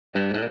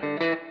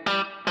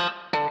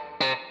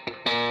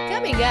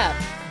Coming up,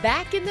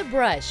 back in the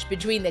brush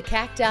between the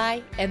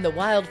cacti and the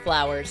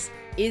wildflowers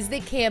is the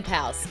Camp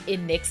House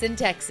in Nixon,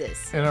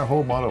 Texas. And our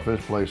whole motto for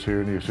this place here,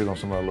 and you see it on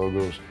some of our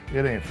logos,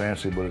 it ain't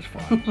fancy, but it's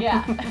fun.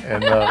 Yeah.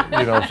 And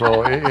you know,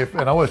 so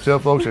and I always tell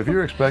folks, if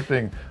you're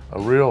expecting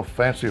a real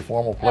fancy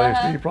formal place,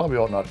 you probably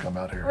ought not come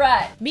out here.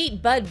 Right.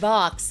 Meet Bud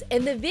Box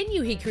and the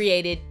venue he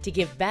created to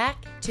give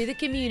back to the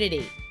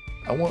community.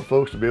 I want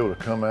folks to be able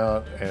to come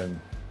out and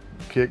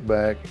kick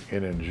back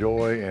and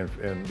enjoy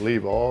and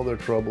leave all their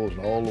troubles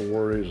and all the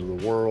worries of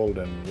the world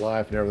and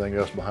life and everything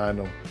else behind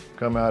them.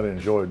 Come out and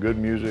enjoy good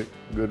music,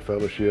 good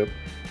fellowship,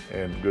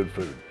 and good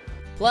food.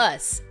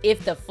 Plus,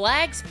 if the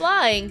flag's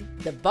flying,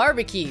 the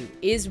barbecue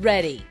is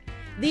ready.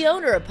 The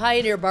owner of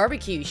Pioneer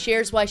BBQ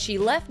shares why she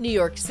left New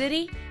York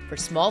City for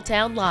small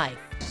town life.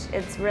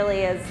 It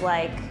really is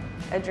like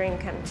a dream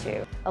come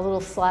true. A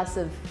little slice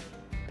of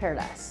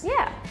paradise.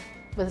 Yeah.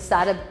 With a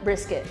side of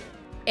brisket.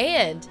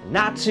 And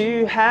not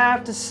to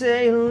have to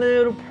say a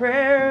little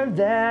prayer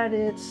that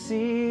it's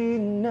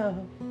enough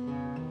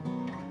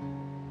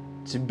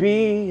to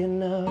be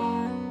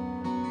enough.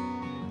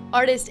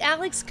 artist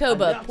Alex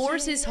Coba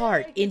pours his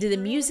heart into the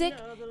music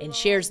and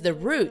shares the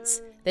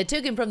roots that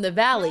took him from the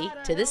valley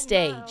to the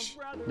stage.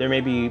 There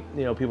may be,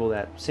 people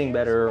that sing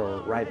better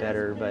or write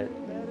better, but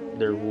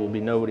there will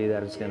be nobody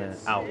that is going to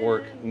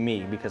outwork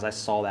me because I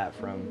saw that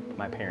from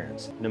my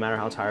parents. No matter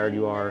how tired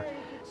you are,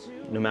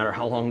 no matter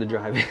how long the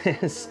drive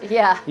is,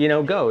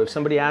 go. If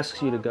somebody asks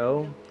you to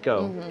go,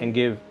 and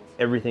give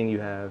everything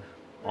you have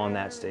on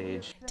that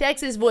stage.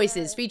 Texas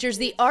Voices features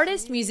the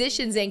artists,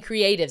 musicians, and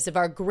creatives of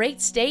our great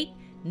state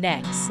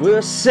next.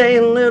 We'll say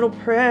a little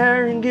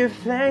prayer and give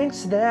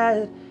thanks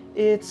that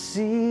it's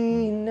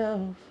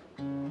enough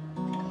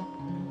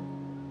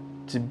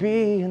to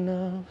be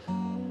enough.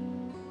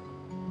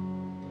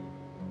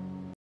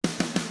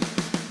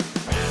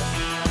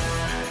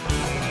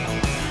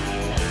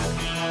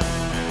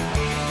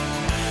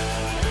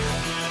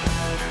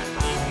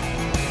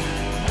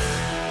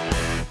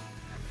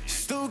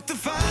 Stoke the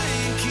fire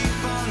and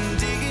keep on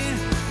digging.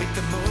 Make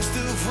the most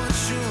of what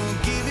you're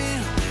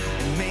giving.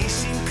 It may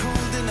seem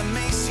cold and it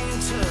may seem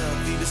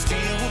tough. Even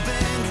steel will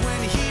bend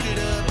when you heat it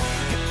up.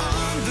 You're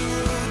on the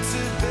road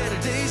to better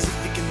days.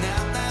 If you can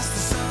outlast the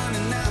sun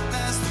and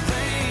outlast the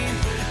rain,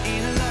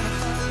 ain't a lot of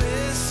hard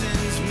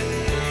lessons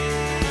made.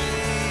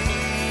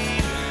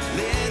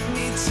 Let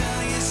me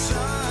tell you,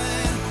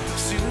 son,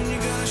 soon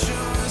you're gonna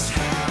show us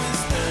how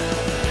it's done.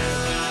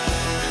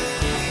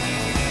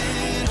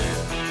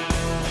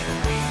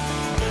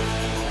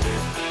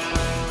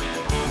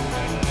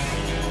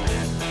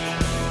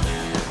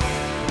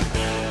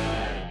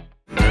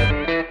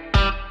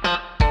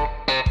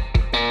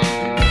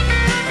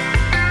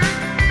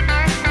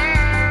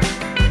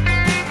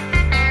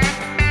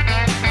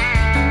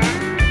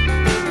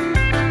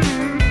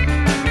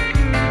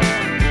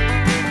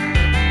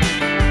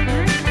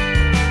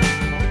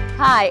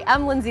 Hi,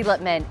 I'm Lindsay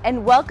Liepman,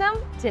 and welcome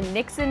to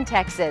Nixon,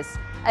 Texas,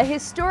 a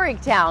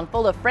historic town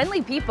full of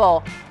friendly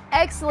people,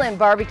 excellent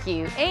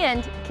barbecue,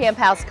 and Camp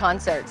House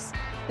concerts.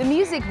 The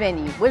music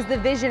venue was the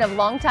vision of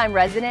longtime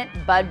resident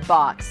Bud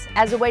Box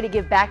as a way to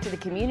give back to the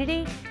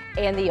community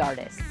and the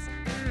artists.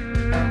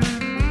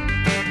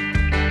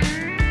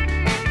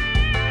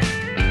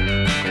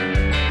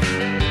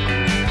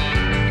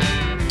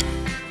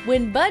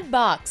 When Bud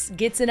Box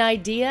gets an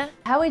idea,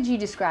 How would you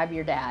describe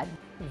your dad?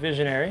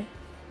 Visionary.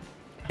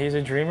 He's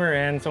a dreamer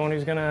and someone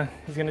who's gonna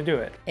do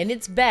it. and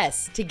it's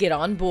best to get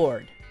on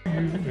board.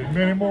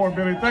 Many more,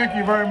 Billy. Thank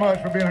you very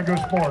much for being a good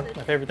sport.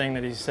 My favorite thing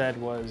that he said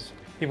was,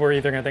 people are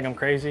either gonna think I'm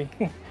crazy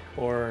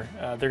or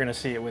they're gonna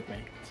see it with me.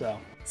 So,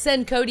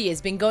 Son Cody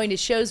has been going to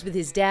shows with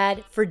his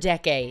dad for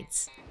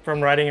decades.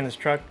 from riding in his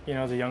truck,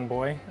 as a young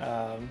boy,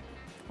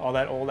 all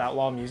that old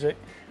outlaw music,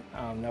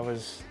 that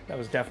was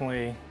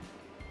definitely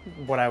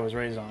what I was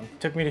raised on.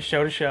 Took me to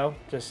show.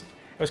 It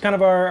was kind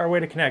of our way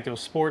to connect. It was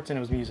sports and it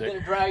was music.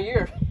 Been a dry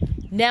year.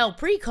 Now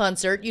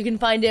pre-concert, you can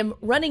find him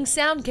running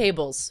sound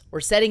cables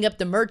or setting up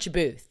the merch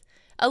booth.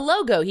 A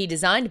logo he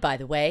designed, by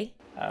the way.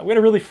 We had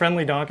a really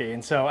friendly donkey,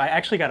 and so I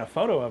actually got a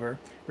photo of her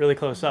really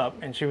close up,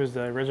 and she was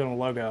the original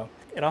logo.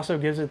 It also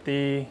gives it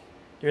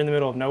you're in the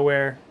middle of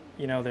nowhere,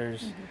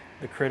 there's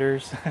the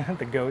critters,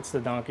 the goats, the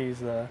donkeys,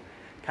 the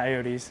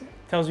coyotes. It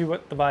tells you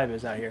what the vibe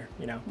is out here,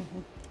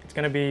 It's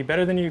gonna be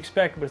better than you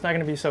expect, but it's not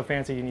gonna be so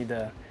fancy you need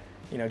to,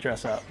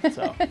 dress up,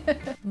 so.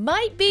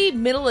 Might be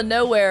middle of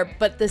nowhere,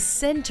 but the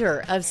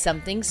center of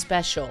something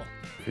special.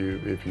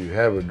 If you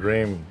have a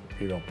dream,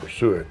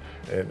 pursue it,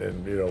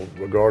 and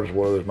regardless of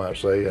what others might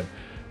say,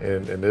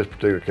 and in this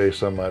particular case,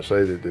 some might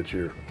say that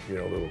you're,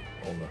 a little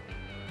on the,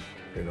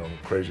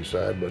 crazy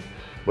side,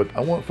 but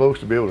I want folks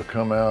to be able to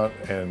come out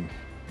and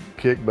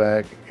kick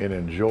back and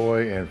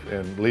enjoy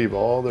and leave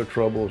all their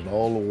troubles and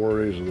all the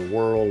worries of the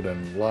world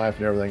and life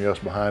and everything else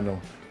behind them.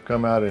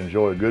 Come out and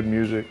enjoy good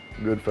music,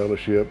 good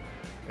fellowship,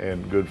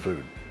 and good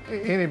food.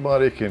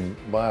 Anybody can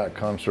buy a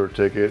concert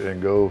ticket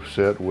and go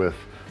sit with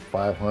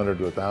 500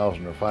 to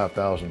 1,000 or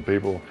 5,000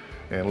 people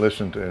and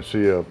listen to and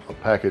see a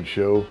package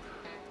show.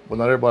 But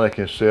not everybody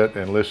can sit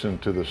and listen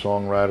to the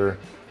songwriter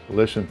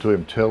listen to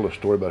him tell the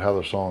story about how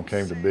the song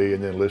came to be,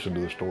 and then listen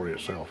to the story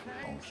itself.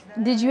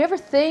 Did you ever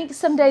think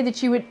someday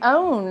that you would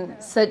own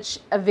such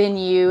a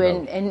venue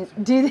and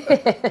do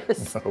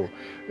this?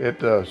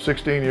 No.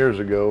 16 years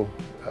ago,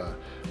 I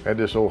had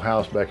this old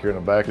house back here in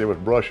the back. There was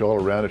brush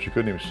all around it. You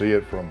couldn't even see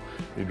it from,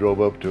 you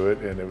drove up to it,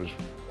 and it was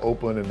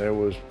open, and there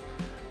was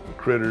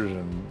critters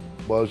and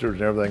buzzards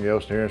and everything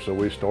else here. And so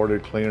we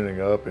started cleaning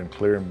it up and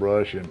clearing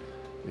brush, and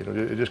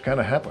it just kind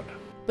of happened.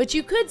 But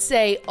you could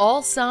say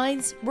all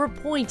signs were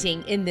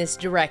pointing in this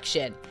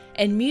direction,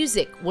 and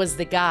music was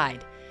the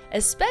guide,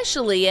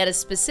 especially at a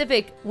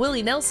specific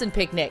Willie Nelson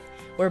picnic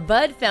where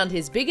Bud found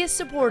his biggest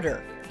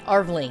supporter,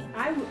 Arveline.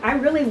 I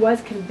really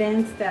was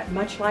convinced that,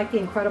 much like the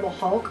Incredible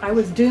Hulk, I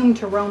was doomed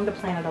to roam the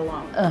planet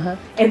alone.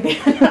 And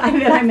then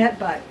I met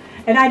Bud.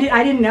 And I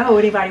didn't know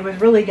anybody was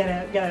really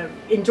gonna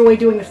enjoy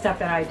doing the stuff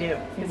that I do.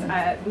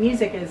 Because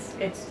music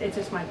it's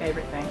just my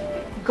favorite thing.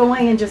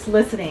 Going and just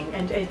listening,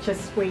 and it's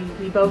just we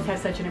both have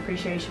such an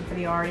appreciation for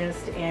the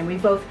artist, and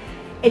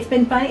it's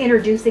been fun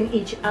introducing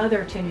each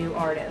other to new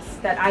artists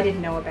that I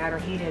didn't know about or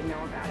he didn't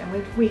know about,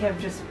 and we have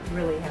just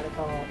really had a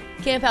ball.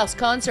 Camp House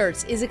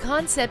Concerts is a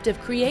concept of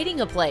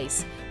creating a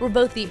place where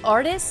both the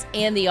artists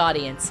and the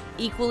audience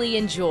equally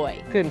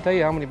enjoy. Couldn't tell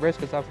you how many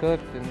briskets I've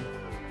cooked, and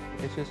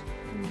it's just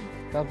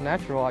felt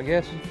natural, I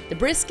guess. The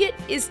brisket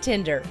is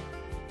tender,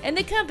 and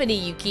the company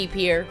you keep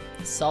here,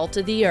 salt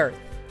of the earth.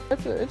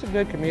 It's a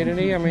good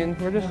community. I mean,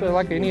 we're just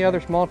like any other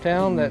small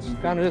town that's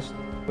kind of just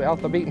off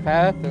the beaten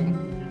path,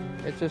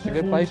 and it's just a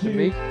good place to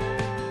be.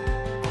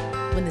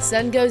 When the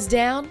sun goes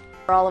down,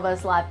 For all of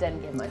us, life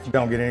doesn't get much.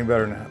 Don't get any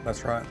better than that,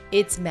 that's right.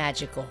 it's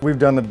magical. We've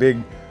done the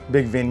big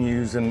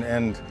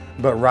venues,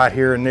 but right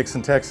here in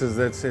Nixon, Texas,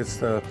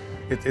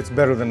 it's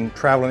better than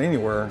traveling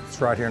anywhere. It's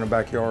right here in the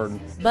backyard.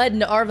 Bud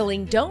and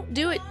Arveline don't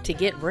do it to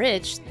get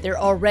rich. They're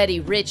already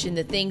rich in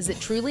the things that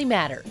truly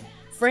matter: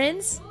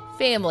 friends,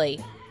 family,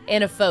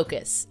 and a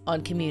focus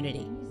on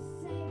community.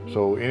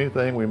 So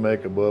anything we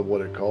make above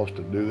what it costs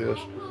to do this,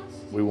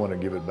 we want to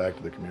give it back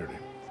to the community.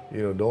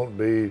 Don't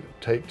be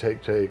take.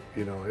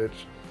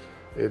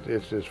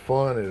 It's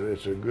fun, and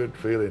it's a good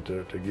feeling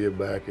to give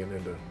back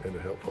and to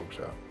help folks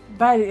out.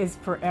 Bud is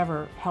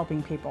forever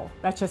helping people.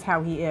 That's just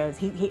how he is.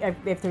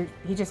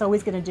 He's just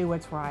always going to do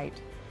what's right,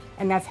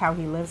 and that's how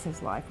he lives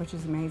his life, which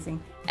is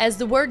amazing. As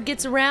the word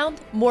gets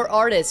around, more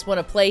artists want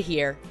to play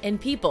here,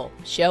 and people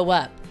show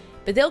up.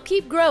 But they'll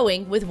keep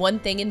growing with one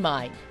thing in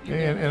mind.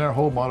 And our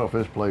whole motto for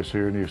this place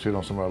here, and you see it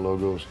on some of our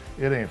logos,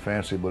 it ain't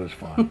fancy, but it's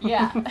fun.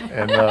 Yeah.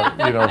 And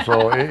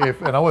so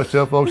and I always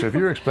tell folks, if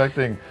you're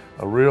expecting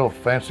a real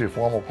fancy,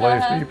 formal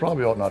place, you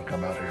probably ought not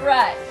come out here.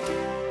 Right.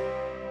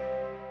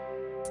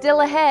 Still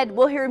ahead,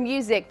 we'll hear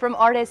music from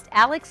artist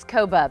Alex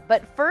Coba,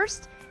 but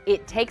first,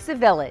 it takes a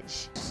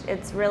village.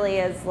 It really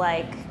is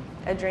like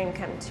a dream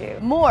come true.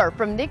 More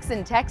from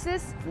Nixon,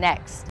 Texas,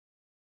 next.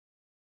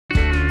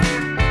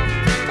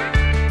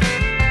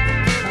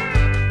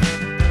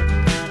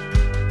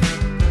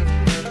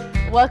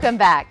 Welcome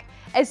back.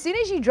 As soon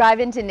as you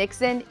drive into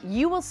Nixon,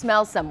 you will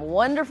smell some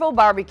wonderful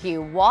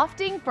barbecue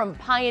wafting from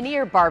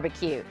Pioneer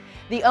BBQ.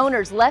 The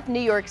owners left New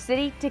York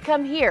City to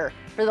come here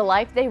for the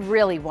life they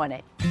really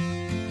wanted.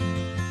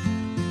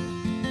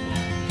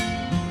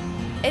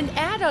 An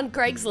ad on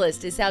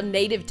Craigslist is how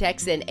native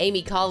Texan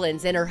Amy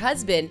Collins and her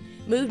husband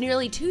moved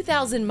nearly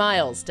 2,000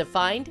 miles to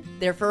find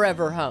their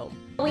forever home.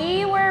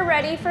 We were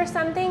ready for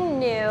something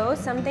new,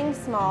 something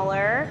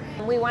smaller.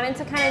 We wanted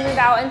to kind of move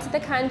out into the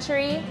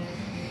country,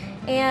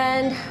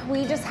 and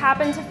we just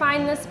happened to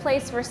find this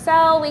place for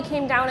sale. We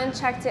came down and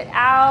checked it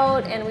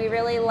out, and we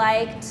really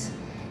liked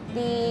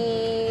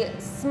the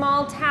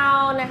small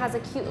town. It has a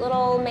cute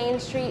little Main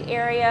Street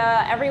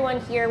area.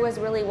 Everyone here was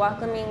really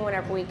welcoming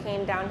whenever we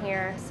came down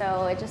here,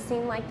 so it just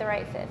seemed like the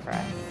right fit for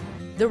us.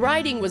 The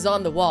writing was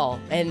on the wall,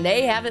 and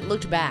they haven't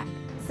looked back.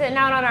 Sitting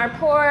out on our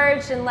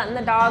porch and letting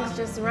the dogs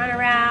just run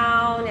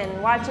around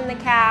and watching the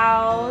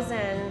cows,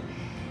 and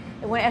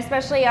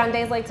especially on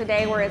days like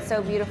today where it's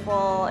so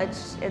beautiful,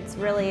 it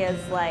really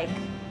is like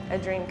a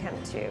dream come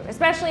true.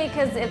 Especially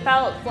because it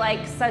felt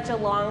like such a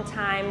long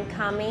time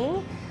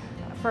coming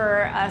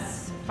for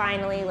us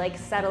finally like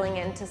settling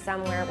into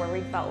somewhere where we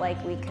felt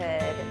like we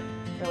could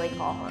really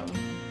call home.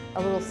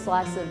 A little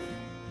slice of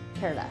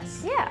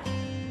paradise. Yeah.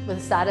 With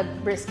a side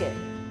of brisket,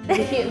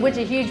 which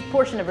a huge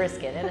portion of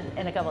brisket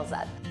and a couple of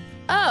sides.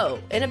 Oh,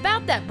 and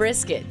about that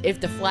brisket,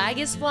 if the flag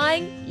is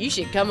flying, you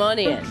should come on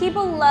in.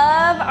 People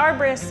love our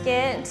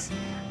brisket.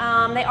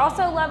 They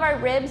also love our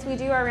ribs. We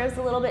do our ribs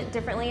a little bit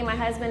differently. My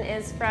husband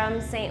is from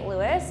St.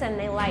 Louis, and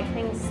they like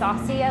things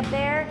saucy up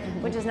there,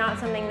 which is not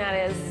something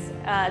that is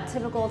a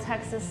typical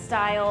Texas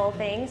style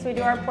thing. So we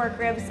do our pork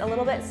ribs a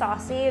little bit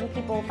saucy, and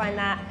people find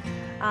that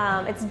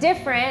it's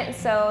different,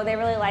 so they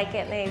really like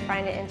it and they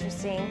find it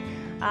interesting.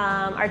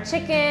 Our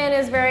chicken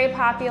is very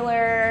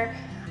popular.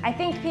 I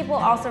think people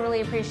also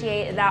really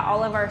appreciate that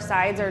all of our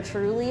sides are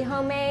truly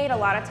homemade. A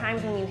lot of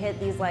times when you hit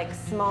these like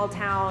small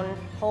town,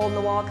 hole in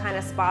the wall kind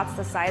of spots,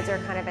 the sides are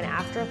kind of an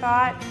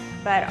afterthought.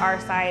 but our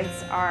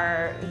sides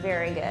are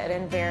very good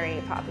and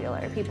very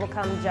popular. People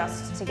come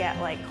just to get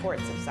like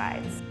quarts of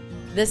sides.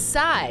 The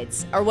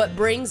sides are what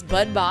brings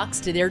Bud Box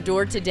to their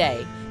door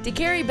today to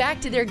carry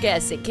back to their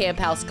guests at Camp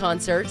House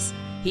concerts.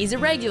 He's a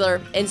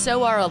regular, and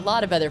so are a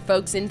lot of other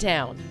folks in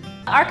town.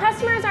 Our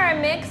customers are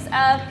a mix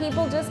of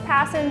people just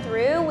passing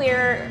through.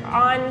 We're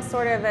on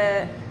sort of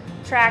a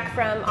track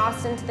from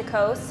Austin to the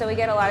coast, so we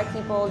get a lot of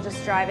people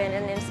just driving,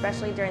 and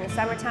especially during the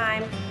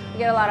summertime. We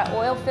get a lot of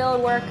oil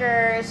field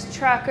workers,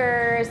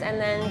 truckers, and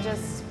then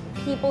just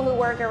people who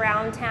work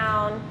around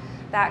town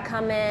that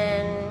come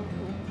in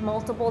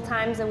multiple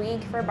times a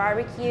week for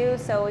barbecue.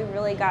 So we've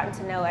really gotten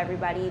to know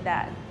everybody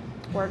that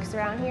works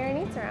around here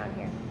and eats around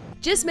here.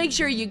 Just make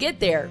sure you get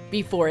there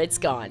before it's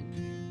gone.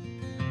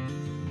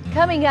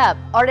 Coming up,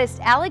 artist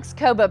Alex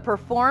Coba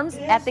performs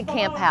at the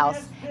Camp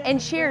House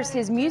and shares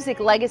his music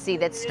legacy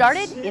that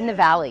started in the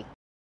Valley.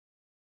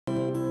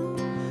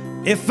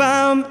 If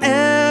I'm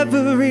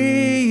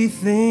everything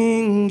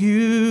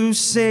you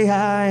say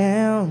I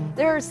am.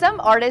 There are some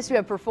artists who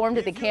have performed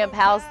at the Camp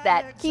House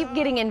that keep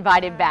getting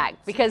invited back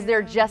because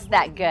they're just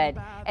that good.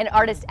 And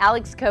artist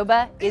Alex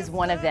Coba is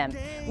one of them.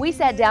 We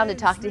sat down to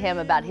talk to him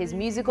about his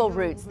musical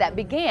roots that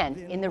began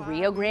in the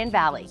Rio Grande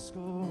Valley.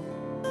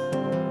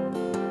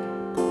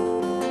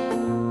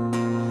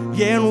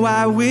 Yeah, and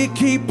why we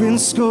keep in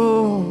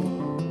school.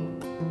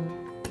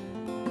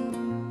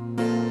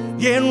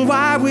 Yeah, and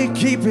why we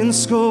keep in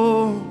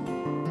school.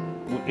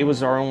 It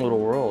was our own little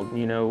world,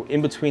 you know. In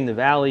between the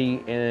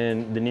valley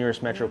and the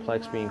nearest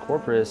metroplex being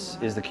Corpus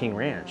is the King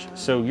Ranch.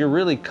 So you're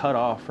really cut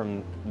off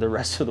from the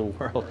rest of the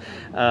world,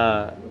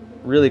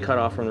 really cut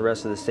off from the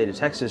rest of the state of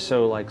Texas.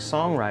 So like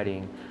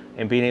songwriting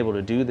and being able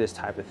to do this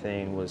type of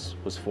thing was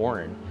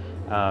foreign.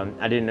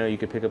 I didn't know you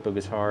could pick up a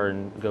guitar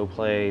and go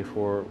play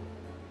for,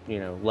 you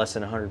know, less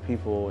than 100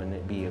 people and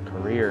it'd be a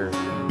career.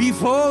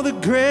 Before the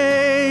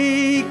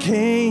gray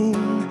came,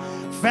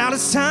 found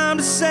it's time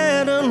to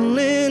settle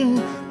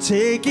in,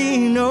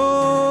 taking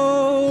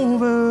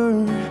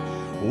over.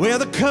 Where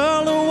the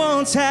color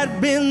once had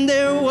been,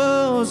 there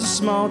was a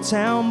small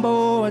town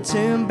boy,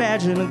 10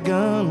 badge and a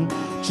gun,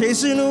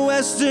 chasing a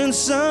western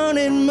sun.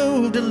 It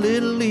moved a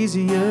little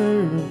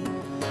easier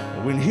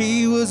when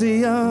he was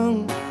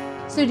young.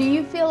 So do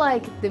you feel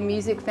like the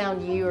music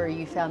found you or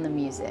you found the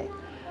music?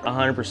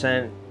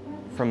 100%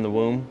 from the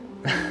womb,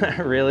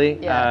 really.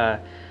 Yeah.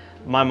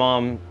 My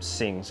mom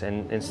sings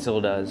and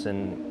still does,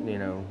 and you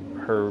know,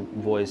 her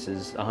voice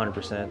is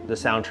 100% the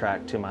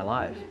soundtrack to my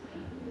life.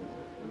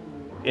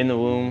 In the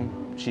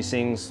womb, she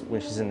sings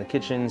when she's in the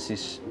kitchen, she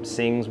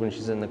sings when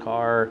she's in the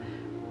car.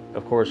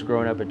 Of course,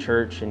 growing up at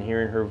church and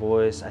hearing her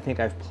voice, I think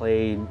I've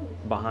played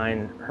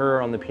behind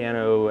her on the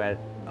piano at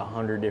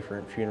 100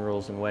 different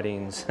funerals and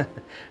weddings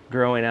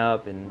growing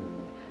up, and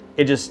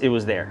it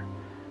was there.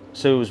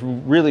 So it was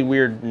really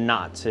weird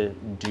not to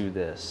do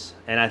this.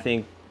 And I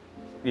think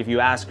if you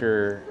ask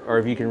her, or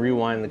if you can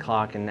rewind the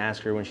clock and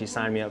ask her when she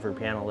signed me up for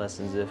piano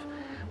lessons,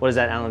 what is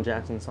that Alan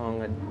Jackson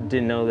song? I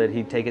didn't know that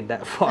he'd take it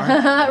that far.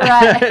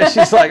 Right.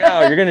 She's like,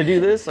 oh, you're gonna do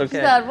this? Okay.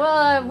 She thought,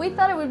 well, we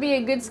thought it would be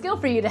a good skill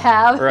for you to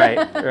have. Right,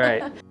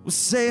 right. We'll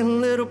say a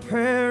little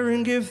prayer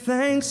and give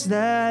thanks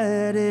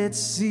that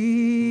it's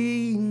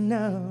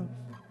enough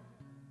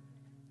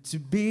to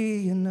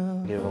be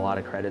enough. Give a lot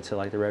of credit to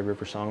like the Red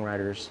River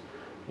songwriters.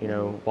 You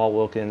know, Walt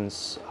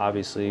Wilkins,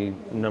 obviously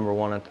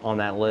 #1 on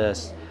that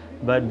list,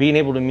 but being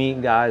able to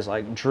meet guys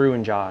like Drew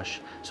and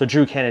Josh. So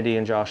Drew Kennedy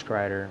and Josh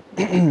Greider,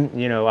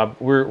 you know,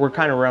 we're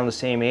kind of around the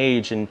same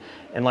age, and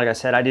like I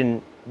said, I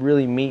didn't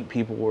really meet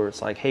people where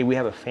it's like, hey, we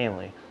have a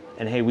family,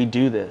 and hey, we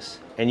do this,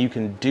 and you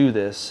can do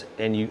this,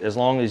 and you, as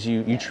long as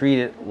you treat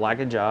it like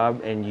a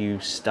job and you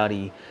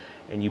study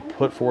and you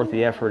put forth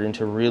the effort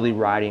into really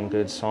writing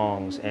good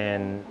songs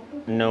and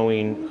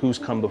knowing who's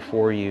come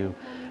before you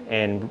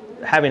and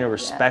having a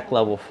respect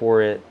level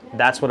for it.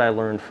 That's what I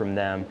learned from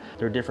them.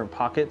 They're different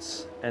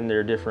pockets and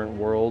they're different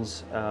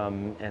worlds,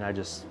 and I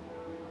just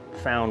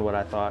found what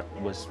I thought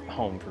was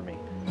home for me.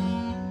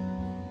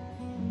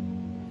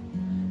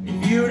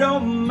 If you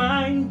don't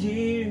mind,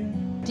 dear.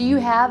 Do you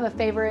have a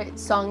favorite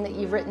song that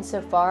you've written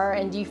so far,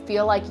 and do you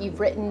feel like you've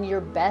written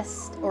your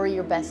best or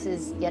your best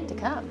is yet to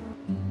come?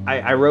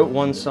 I wrote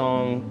one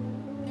song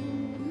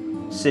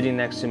sitting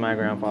next to my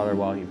grandfather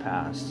while he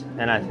passed,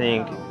 and I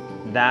think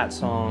that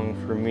song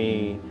for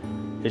me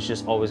is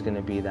just always going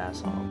to be that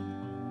song.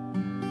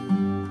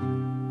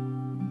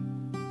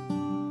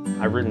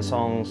 I've written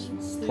songs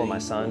for my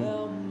son.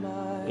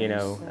 You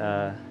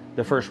know,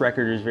 the first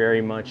record is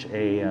very much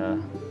a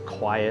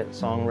quiet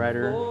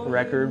songwriter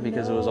record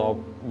because it was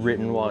all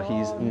written while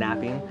he's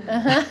napping.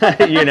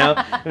 You know,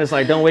 and it's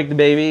like, don't wake the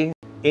baby.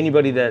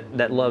 Anybody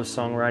that loves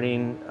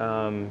songwriting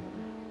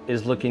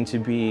is looking to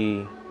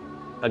be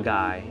a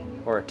guy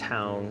or a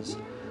Towns,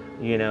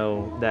 you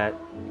know, that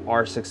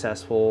are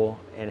successful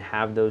and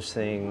have those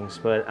things.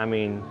 But I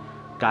mean,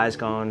 Guy's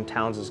gone,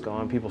 Towns is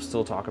gone, people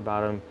still talk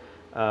about him,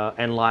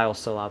 and Lyle's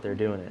still out there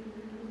doing it.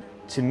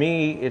 To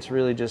me, it's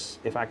really just,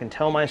 if I can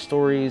tell my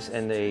stories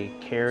and they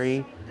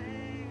carry,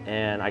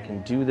 and I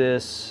can do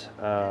this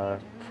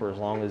for for as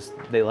long as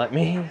they let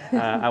me.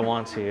 I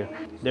want to.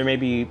 There may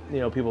be,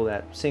 people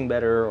that sing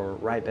better or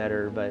write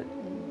better, but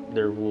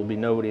there will be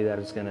nobody that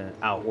is going to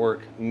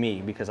outwork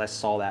me because I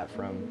saw that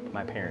from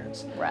my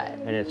parents. Right.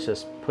 And it's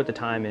just put the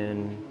time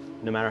in,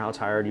 no matter how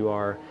tired you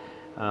are,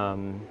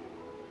 no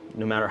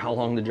matter how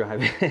long the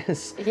drive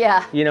is.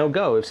 Yeah.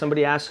 Go. If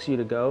somebody asks you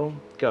to go,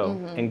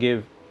 and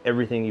give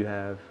everything you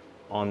have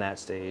on that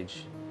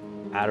stage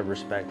out of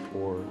respect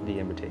for the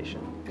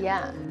invitation.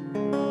 Yeah.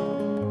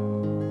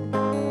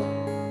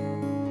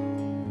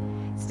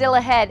 Still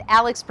ahead,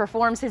 Alex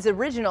performs his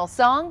original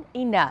song,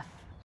 Enough.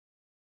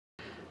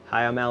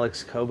 Hi, I'm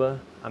Alex Coba.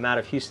 I'm out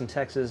of Houston,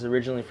 Texas,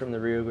 originally from the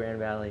Rio Grande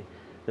Valley.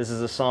 This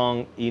is a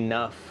song,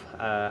 Enough,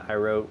 I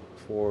wrote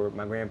for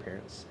my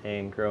grandparents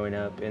and growing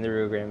up in the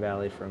Rio Grande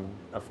Valley from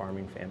a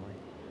farming family.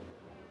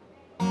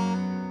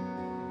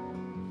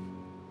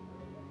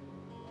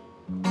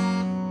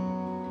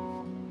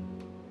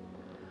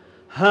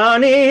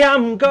 Honey,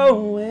 I'm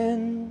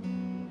going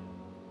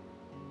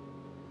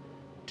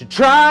to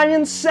try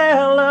and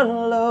sell a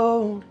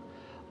load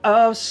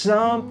of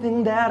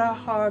something that I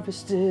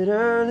harvested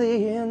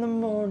early in the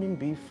morning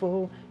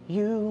before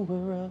you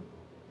were up.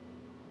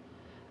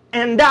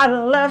 And I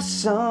left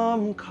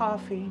some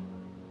coffee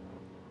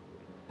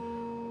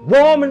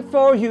warming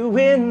for you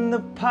in the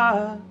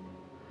pot,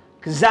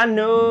 'cause I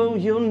know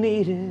you'll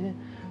need it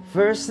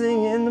first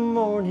thing in the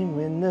morning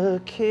when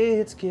the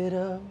kids get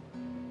up.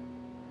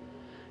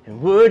 And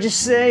would you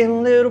say a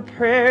little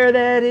prayer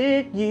that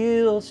it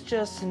yields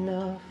just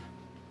enough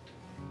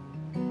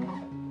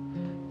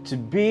to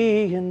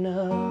be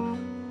enough?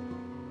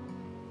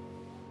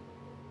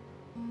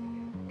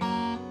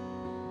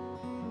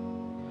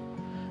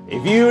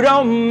 If you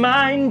don't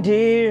mind,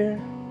 dear,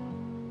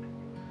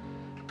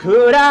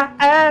 could I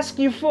ask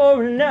you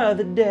for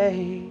another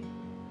day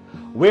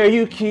where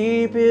you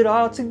keep it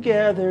all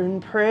together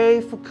and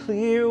pray for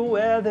clear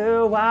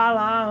weather while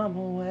I'm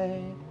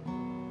away?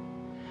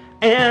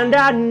 And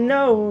I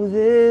know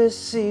this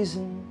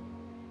season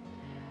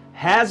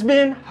has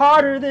been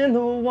harder than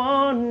the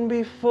one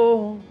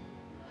before,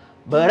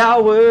 but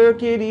I'll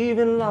work it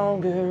even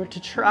longer to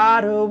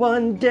try to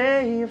one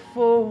day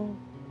afford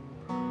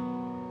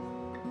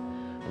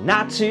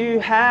not to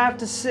have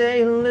to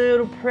say a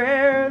little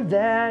prayer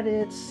that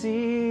it's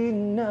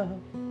enough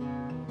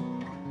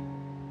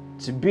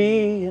to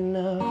be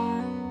enough.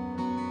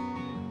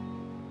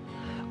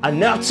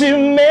 Enough to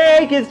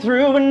make it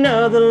through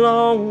another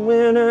long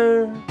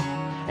winter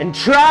and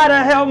try to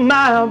help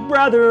my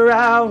brother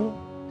out.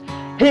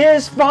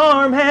 His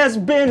farm has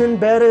been in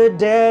better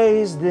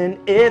days than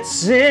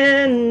it's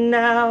in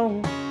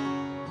now.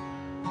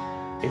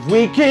 If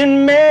we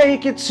can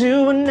make it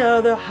to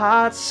another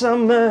hot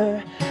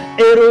summer,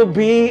 it'll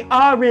be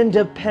our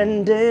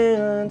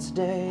Independence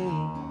Day,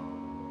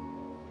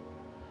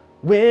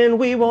 when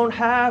we won't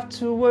have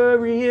to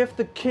worry if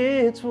the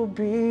kids will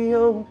be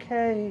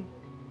okay.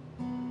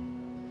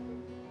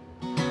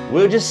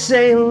 We'll just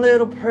say a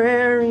little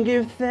prayer and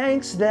give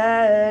thanks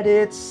that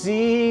it's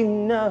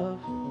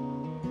enough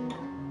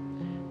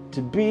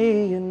to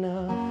be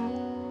enough.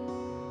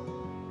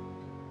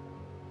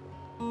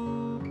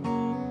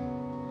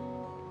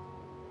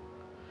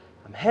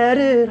 I'm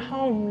headed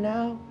home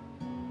now,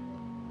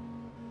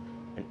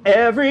 and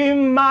every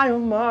mile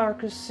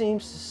marker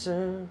seems to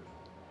serve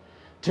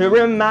to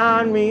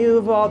remind me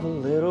of all the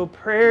little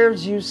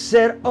prayers you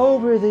said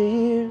over the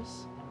years,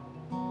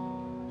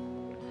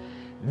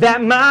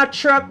 that my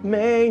truck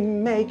may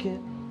make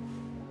it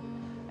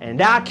and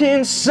I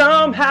can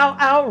somehow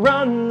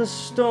outrun the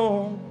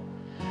storm,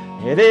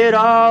 and that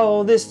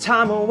all this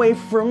time away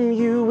from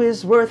you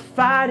is worth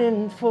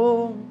fighting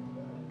for.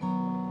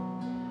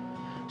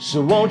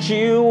 So won't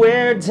you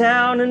wear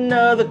down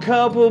another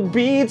couple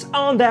beads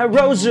on that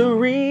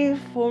rosary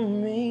for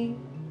me,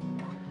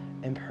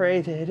 and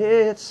pray that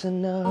it's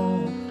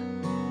enough.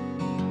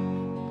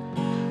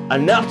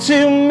 Enough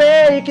to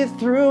make it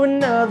through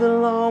another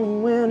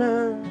long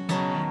winter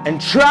and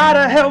try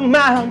to help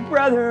my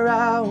brother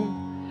out.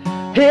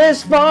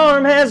 His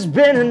farm has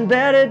been in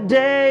better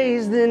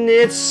days than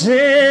it's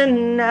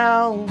in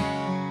now.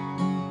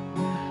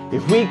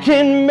 If we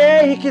can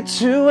make it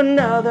to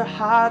another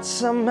hot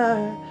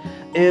summer,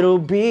 it'll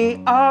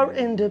be our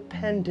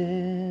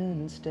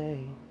Independence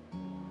Day,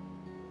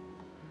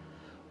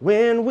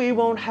 when we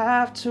won't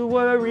have to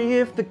worry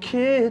if the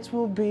kids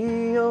will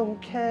be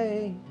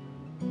okay.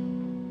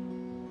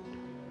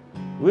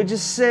 We'll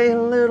just say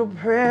a little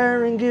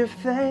prayer and give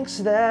thanks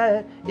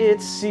that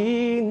it's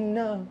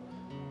enough.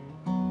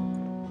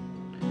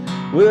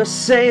 We'll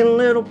say a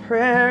little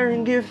prayer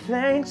and give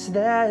thanks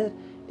that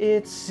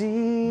it's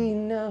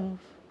enough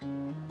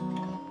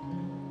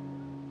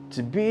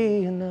to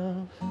be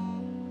enough.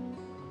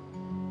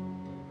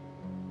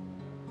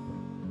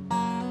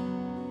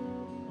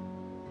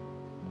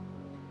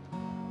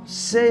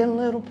 Say a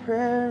little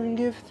prayer and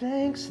give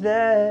thanks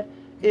that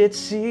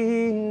it's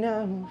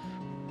enough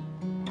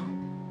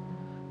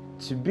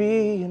to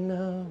be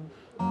enough.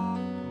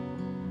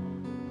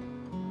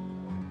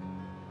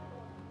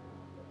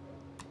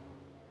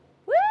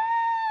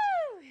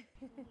 Woo!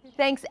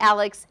 Thanks,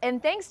 Alex, and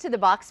thanks to the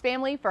Box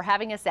family for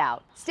having us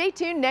out. Stay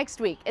tuned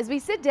next week as we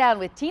sit down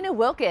with Tina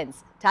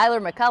Wilkins, Tyler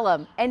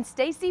McCullum, and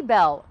Stacy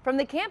Bell from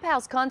the Camp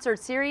House Concert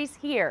Series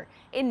here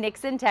in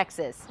Nixon,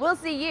 Texas. We'll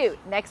see you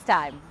next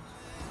time.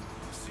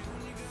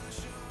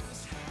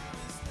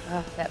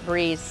 Oh, that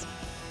breeze.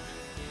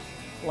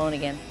 Blowing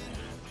again.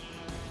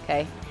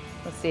 Okay,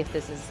 let's see if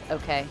this is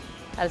okay.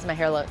 How does my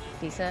hair look?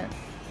 Decent?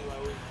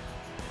 Flowy.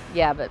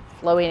 Yeah, but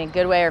flowy in a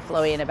good way or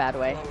flowy in a bad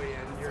way? Flowy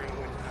and you're in a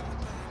good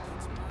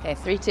Okay,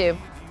 3, 2,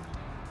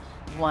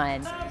 1.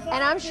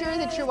 And I'm sure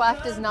that your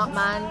wife does not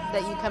mind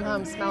that you come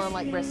home smelling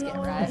like brisket,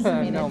 right?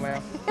 I mean, No,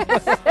 ma'am.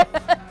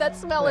 that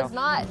smell is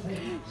not,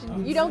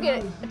 you don't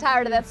get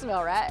tired of that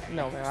smell, right?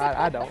 No, ma'am,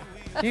 I don't.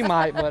 She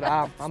might, but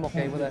I'm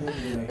okay with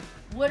it.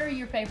 What are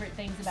your favorite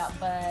things about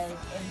Bud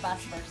and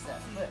vice versa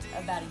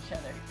about each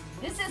other?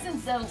 This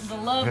isn't the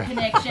love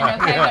connection,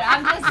 okay? But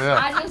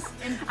I just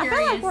am I curious.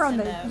 feel like we're on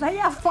the, to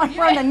know.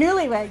 we're on the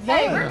newlywed game.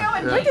 Hey, we're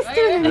going We're deep, just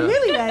doing the okay?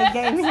 newlywed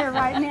game here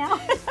right now.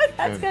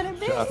 That's gonna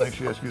be. I think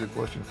she asked you the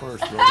question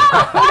first. He's gonna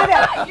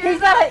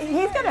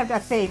have to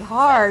think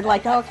hard.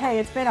 Like, okay,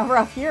 it's been a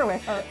rough year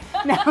with her.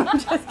 No, I'm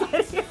just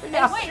kidding.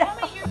 No. Hey, wait, how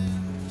many years?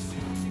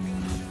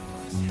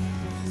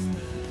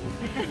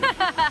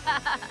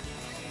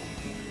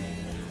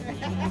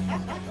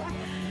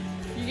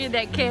 You get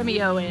that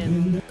cameo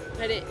in.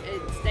 Let it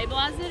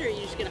stabilize it, or are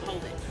you just gonna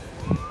hold it?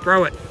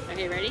 Throw it.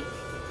 Okay, ready?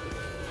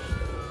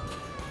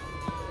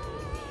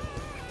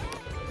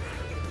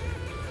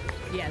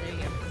 Yeah, there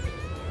you go.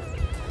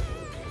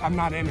 I'm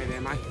not in it,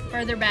 am I?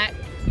 Further back.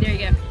 There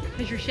you go.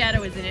 Because your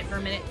shadow is in it for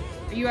a minute.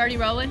 Are you already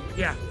rolling?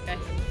 Yeah. Okay.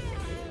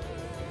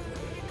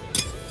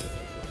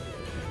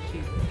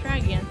 Try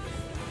again.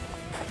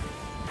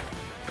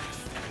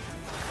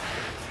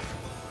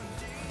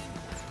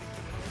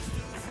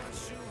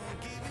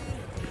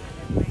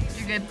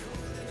 You're good.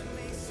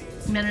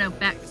 No,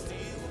 back.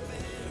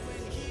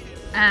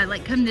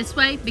 Like come this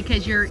way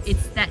because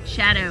it's that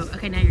shadow.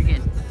 Okay, now you're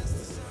good.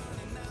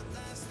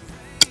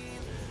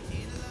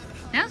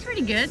 That was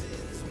pretty good.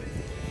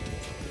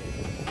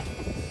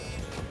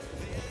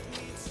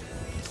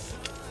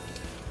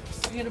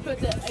 I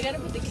gotta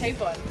put the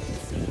cape on.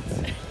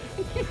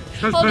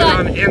 Let's put it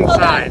on the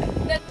inside.